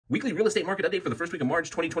Weekly real estate market update for the first week of March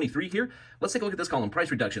 2023 here. Let's take a look at this column,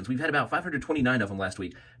 price reductions. We've had about 529 of them last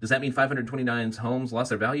week. Does that mean 529 homes lost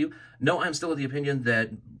their value? No, I'm still of the opinion that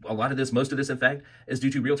a lot of this, most of this in fact, is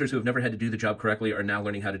due to realtors who have never had to do the job correctly or now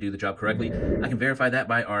learning how to do the job correctly. I can verify that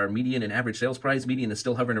by our median and average sales price. Median is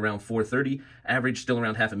still hovering around 430, average still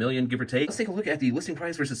around $500,000, give or take. Let's take a look at the listing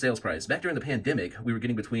price versus sales price. Back during the pandemic, we were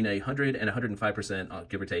getting between 100 and 105%,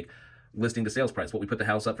 give or take, listing to sales price, what we put the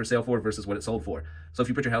house up for sale for versus what it sold for. So if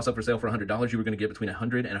you put your house up for sale for $100, you were going to get between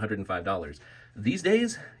 $100 and $105. These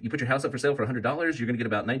days, you put your house up for sale for $100, you're going to get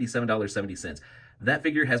about $97.70. That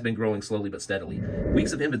figure has been growing slowly but steadily.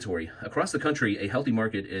 Weeks of inventory. Across the country, a healthy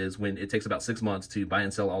market is when it takes about 6 months to buy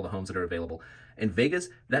and sell all the homes that are available. In Vegas,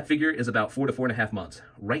 that figure is about 4 to 4.5 months.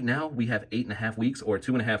 Right now, we have 8.5 weeks or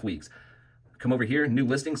 2.5 weeks. Come over here, new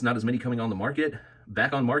listings, not as many coming on the market.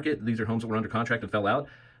 Back on market, these are homes that were under contract and fell out.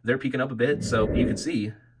 They're peaking up a bit, so you can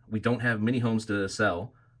see we don't have many homes to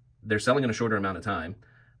sell. They're selling in a shorter amount of time.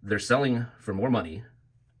 They're selling for more money.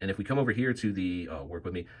 And if we come over here to the, work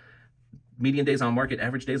with me, median days on market,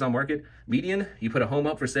 average days on market, median, you put a home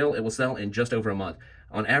up for sale, it will sell in just over a month.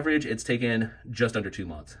 On average, it's taken just under 2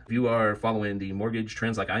 months. If you are following the mortgage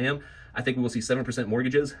trends like I am, I think we will see 7%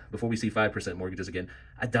 mortgages before we see 5% mortgages again.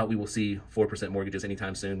 I doubt we will see 4% mortgages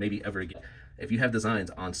anytime soon, maybe ever again. If you have designs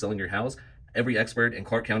on selling your house, every expert in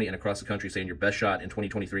Clark County and across the country saying your best shot in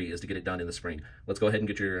 2023 is to get it done in the spring. Let's go ahead and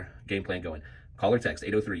get your game plan going. Call or text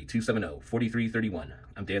 803-270-4331.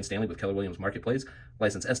 I'm Dan Stanley with Keller Williams Marketplace,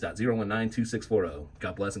 license S.0192640.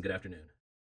 God bless and good afternoon.